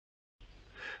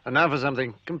And now for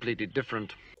something completely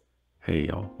different. Hey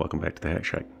y'all, welcome back to the Hack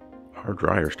Shack. Our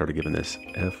dryer started giving this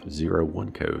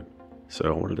F01 code, so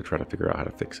I wanted to try to figure out how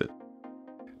to fix it.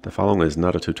 The following is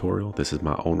not a tutorial, this is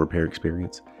my own repair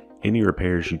experience. Any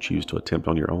repairs you choose to attempt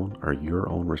on your own are your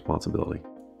own responsibility.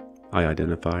 I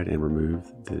identified and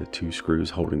removed the two screws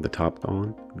holding the top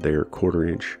on. They're 1/4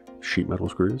 inch sheet metal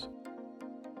screws.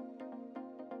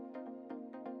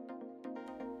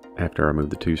 After I removed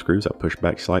the two screws, I pushed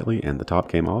back slightly and the top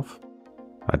came off.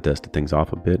 I dusted things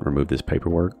off a bit, removed this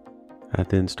paperwork. I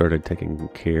then started taking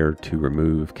care to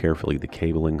remove carefully the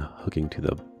cabling hooking to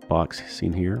the box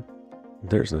seen here.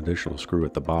 There's an additional screw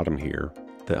at the bottom here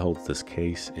that holds this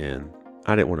case in.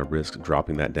 I didn't want to risk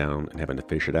dropping that down and having to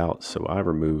fish it out, so I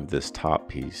removed this top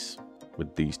piece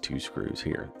with these two screws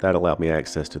here. That allowed me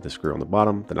access to the screw on the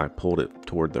bottom. Then I pulled it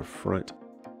toward the front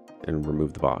and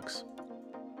removed the box.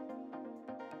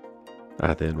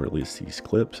 I then released these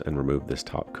clips and removed this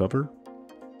top cover.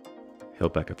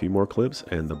 Held back a few more clips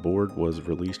and the board was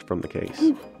released from the case.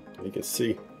 You can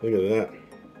see, look at that.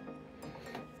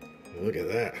 Look at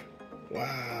that.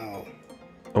 Wow.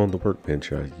 On the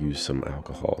workbench, I used some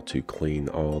alcohol to clean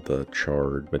all the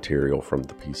charred material from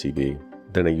the PCB.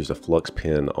 Then I used a flux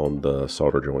pen on the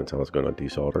solder joints I was going to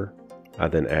desolder. I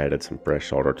then added some fresh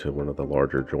solder to one of the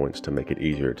larger joints to make it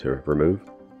easier to remove.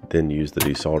 Then used the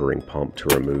desoldering pump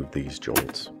to remove these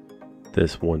joints.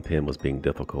 This one pin was being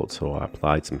difficult, so I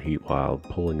applied some heat while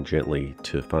pulling gently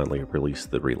to finally release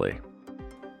the relay.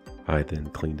 I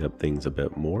then cleaned up things a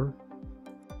bit more.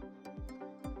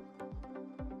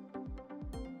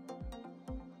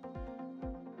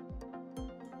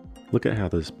 Look at how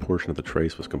this portion of the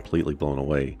trace was completely blown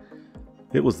away.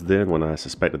 It was then when I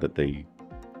suspected that the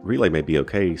relay may be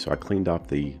okay, so I cleaned off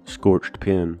the scorched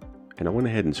pin and I went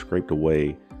ahead and scraped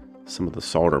away some of the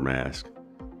solder mask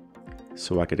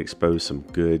so I could expose some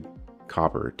good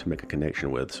copper to make a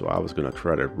connection with. So I was going to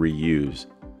try to reuse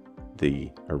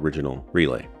the original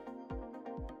relay.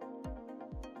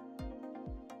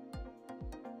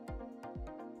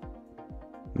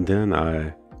 Then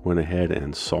I went ahead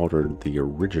and soldered the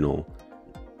original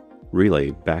relay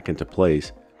back into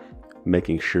place,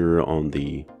 making sure on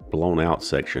the blown out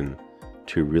section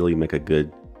to really make a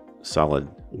good solid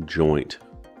joint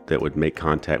that would make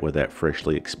contact with that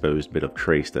freshly exposed bit of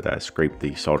trace that I scraped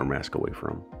the solder mask away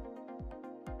from.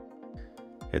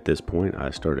 At this point, I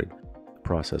started the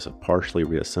process of partially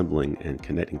reassembling and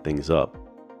connecting things up,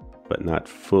 but not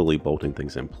fully bolting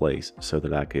things in place so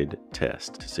that I could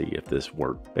test to see if this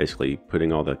worked. Basically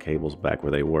putting all the cables back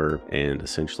where they were and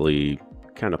essentially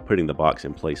kind of putting the box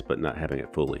in place but not having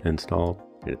it fully installed.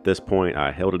 And at this point,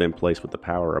 I held it in place with the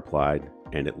power applied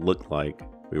and it looked like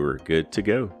we were good to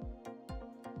go.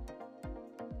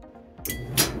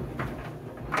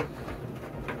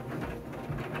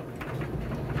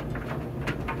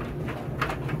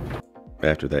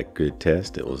 After that good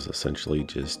test, it was essentially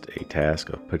just a task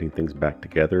of putting things back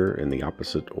together in the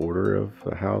opposite order of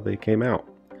how they came out.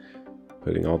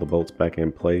 Putting all the bolts back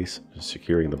in place,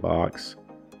 securing the box,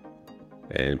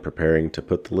 and preparing to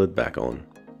put the lid back on.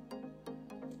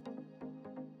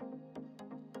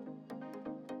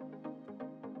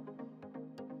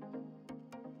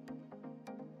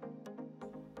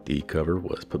 The cover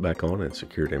was put back on and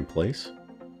secured in place.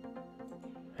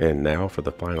 And now for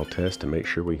the final test to make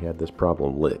sure we had this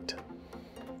problem licked.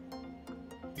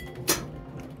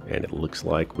 And it looks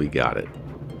like we got it.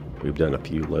 We've done a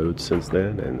few loads since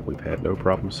then and we've had no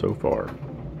problems so far.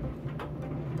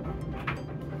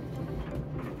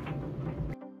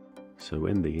 So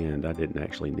in the end, I didn't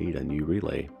actually need a new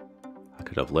relay. I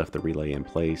could have left the relay in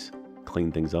place,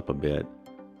 cleaned things up a bit,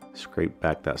 scraped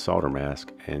back that solder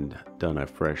mask, and done a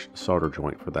fresh solder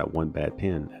joint for that one bad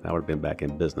pin, and I would have been back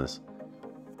in business.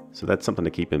 So that's something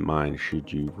to keep in mind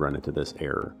should you run into this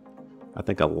error. I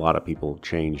think a lot of people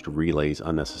changed relays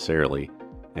unnecessarily,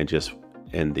 and just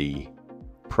in the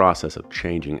process of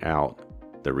changing out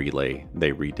the relay,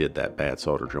 they redid that bad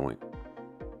solder joint.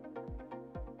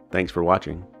 Thanks for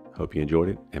watching. Hope you enjoyed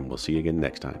it, and we'll see you again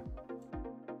next time.